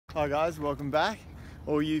Hi guys, welcome back.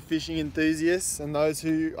 All you fishing enthusiasts and those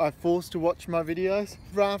who I forced to watch my videos.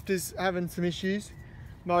 Raft is having some issues.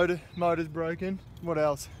 Motor's broken. What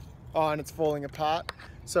else? Oh, and it's falling apart.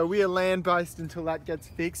 So we are land-based until that gets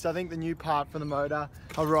fixed. I think the new part for the motor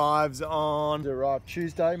arrives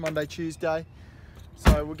Tuesday, Monday, Tuesday.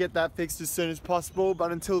 So we'll get that fixed as soon as possible.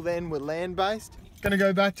 But until then, we're land-based. Gonna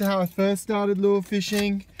go back to how I first started lure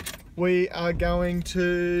fishing. We are going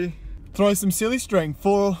to throw some silly string,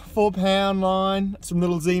 4-pound line, some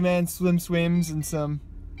little Z-Man swims and some,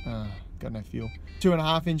 got no fuel,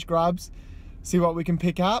 2.5-inch grubs. See what we can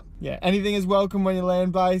pick up. Yeah, anything is welcome when you're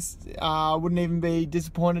land-based. Wouldn't even be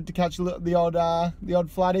disappointed to catch the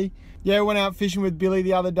odd flatty. Yeah, went out fishing with Billy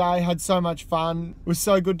the other day, had so much fun. It was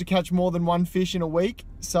so good to catch more than one fish in a week.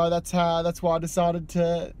 So that's why I decided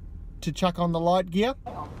to chuck on the light gear.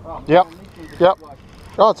 Yep.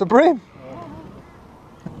 Oh, it's a bream.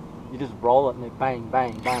 You just roll it and it bang,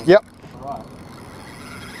 bang, bang. Yep. Alright.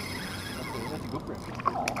 That's a good bream.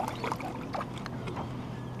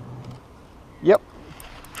 Yep.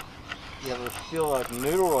 You have a feel like a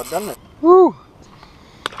noodle rod, doesn't it? Woo.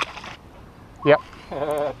 Yep.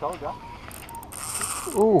 I told ya.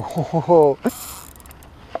 Ooh.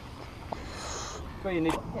 So you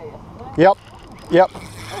need. Yep. Yep.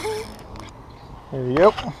 There we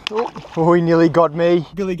go. Oh, he nearly got me.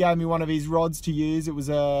 Billy gave me one of his rods to use. It was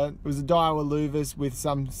a Daiwa Luvis with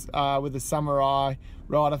a samurai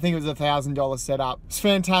rod. I think it was $1,000 setup. It's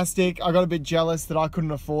fantastic. I got a bit jealous that I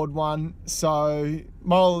couldn't afford one. So,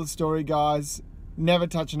 moral of the story, guys: never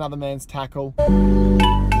touch another man's tackle.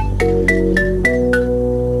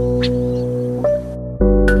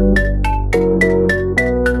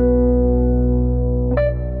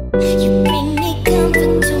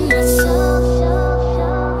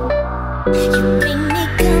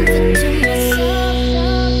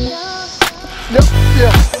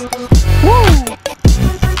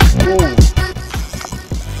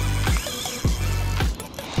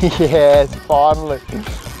 Yes, finally.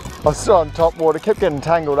 I was still on top water, kept getting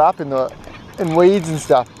tangled up in weeds and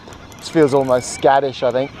stuff. This feels almost scattish,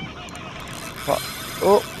 I think.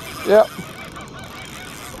 Oh, yep.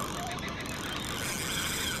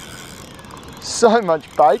 So much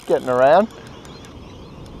bait getting around.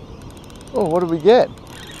 Oh, what did we get?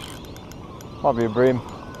 Might be a bream.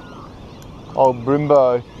 Old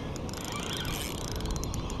Brimbo.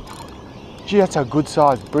 Gee, that's a good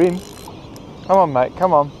sized bream. Come on, mate,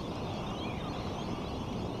 come on.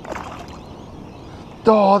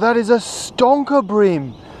 Oh, that is a stonker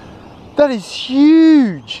bream. That is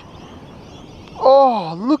huge.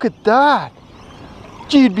 Oh, look at that.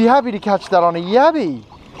 Gee, you'd be happy to catch that on a yabby.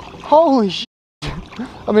 Holy shit.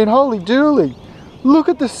 I mean, holy dooly. Look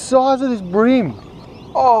at the size of this bream.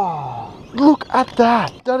 Oh, look at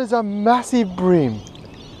that. That is a massive bream.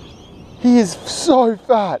 He is so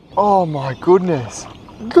fat. Oh my goodness.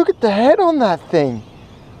 Look at the head on that thing.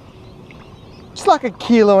 It's like 1.5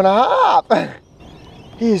 kilos.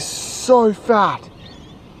 He is so fat.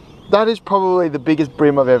 That is probably the biggest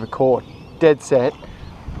bream I've ever caught. Dead set.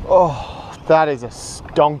 Oh, that is a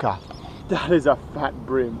stonker. That is a fat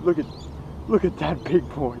bream. Look at that big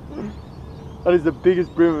boy. That is the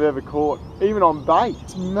biggest bream I've ever caught. Even on bait.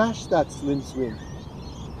 Smash that slim swim.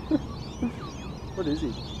 What is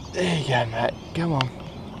he? There you go, mate. Come on.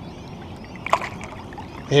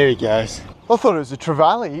 There he goes. I thought it was a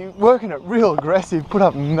trevally, working it real aggressive, put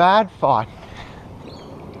up mad fight.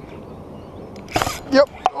 Yep.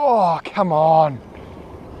 Oh, come on.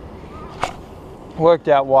 Worked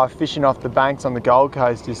out why fishing off the banks on the Gold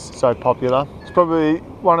Coast is so popular. It's probably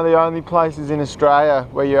one of the only places in Australia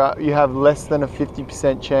where you have less than a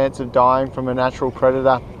 50% chance of dying from a natural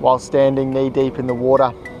predator while standing knee deep in the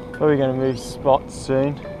water. Probably going to move spots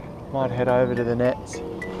soon. Might head over to the nets.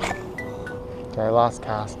 Okay, last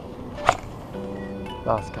cast.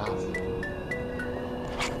 Last cast.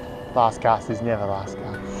 Last cast is never last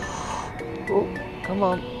cast. Oh, come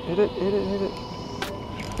on. Hit it, hit it, hit it.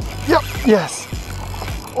 Yep, yes.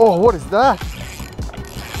 Oh, what is that?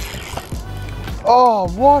 Oh,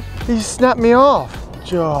 what? He snapped me off.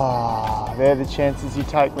 Oh, they're the chances you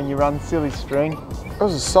take when you run silly string. That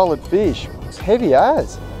was a solid fish. It's heavy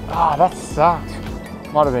as. Ah, that sucked.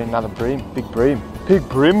 Might have been another bream, big bream. Big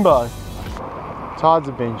brimbo. Tides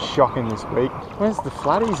have been shocking this week. Where's the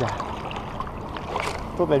flatties at?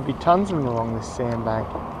 Thought there'd be tons of them along this sandbank.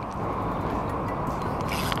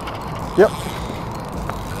 Yep.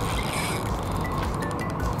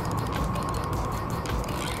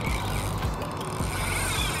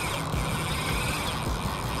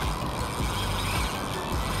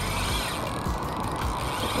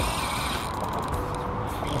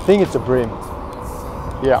 I think it's a bream.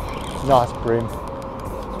 Yeah, nice bream.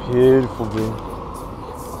 Beautiful bream.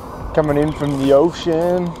 Coming in from the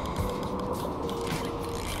ocean.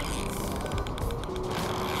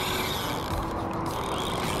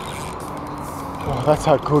 Oh, that's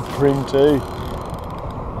a good bream too.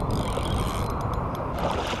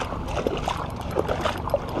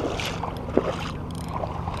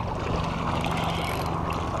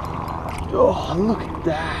 Oh, look at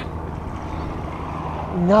that.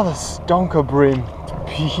 Another stonker bream.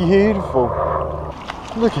 It's beautiful.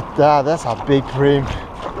 Look at that, that's a big bream.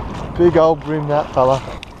 Big old bream, that fella.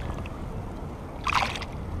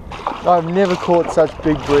 I've never caught such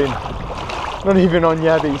big bream. Not even on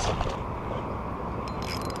yabbies.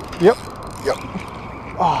 Yep.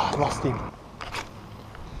 Oh, lost him.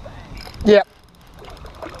 Yep.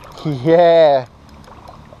 Yeah.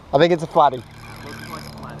 I think it's a flatty.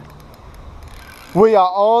 We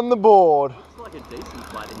are on the board. Looks like a decent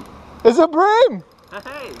flatty. It's a bream.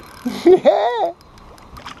 Hey! Yeah.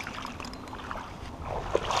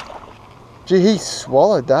 Gee, he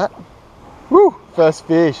swallowed that. Woo, first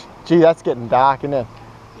fish. Gee, that's getting dark, isn't it?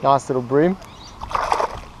 Nice little bream.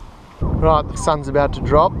 Right, the sun's about to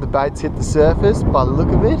drop. The bait's hit the surface by the look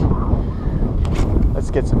of it.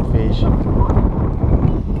 Let's get some fish.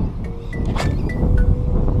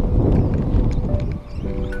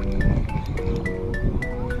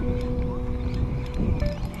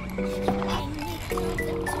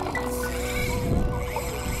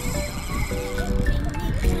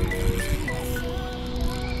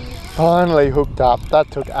 Finally hooked up. That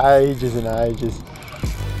took ages and ages.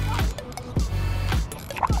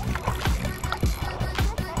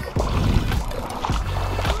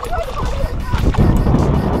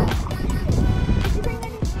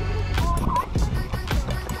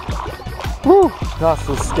 Woo! Nice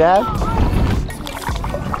little scad.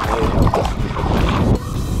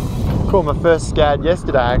 Caught my first scad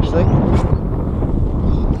yesterday actually.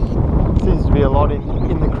 Seems to be a lot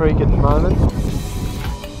in the creek at the moment.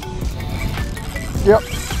 Yep.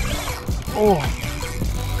 Oh.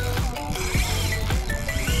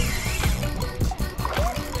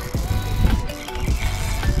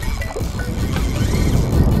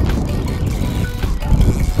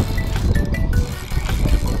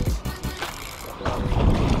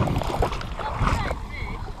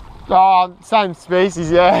 Oh, same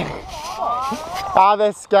species, yeah. Ah,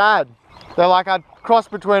 they're scad. They're like a cross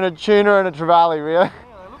between a tuna and a trevally, really. Yeah,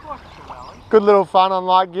 they look like a trevally. Good little fun on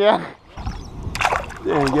light gear.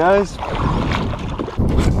 There he goes.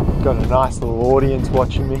 Got a nice little audience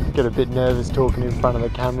watching me. Get a bit nervous talking in front of the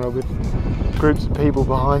camera with groups of people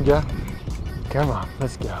behind you. Come on,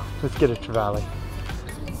 let's go. Let's get a trevally.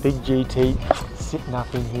 Big GT sitting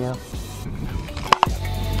up in here.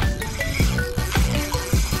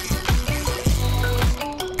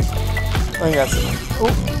 I think that's,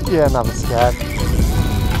 oh, yeah, another scad.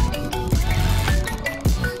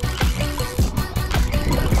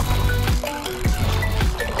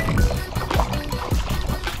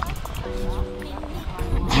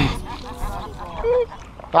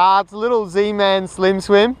 It's a little Z-Man Slim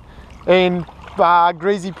Swim in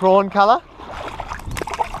greasy prawn colour.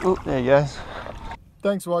 Oh, there he goes.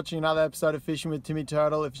 Thanks for watching another episode of Fishing with Timmy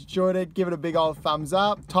Turtle. If you enjoyed it, give it a big old thumbs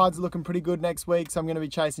up. Tide's looking pretty good next week, so I'm going to be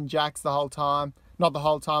chasing jacks the whole time. Not the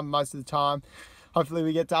whole time, most of the time. Hopefully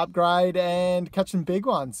we get to upgrade and catch some big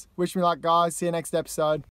ones. Wish me luck, guys. See you next episode.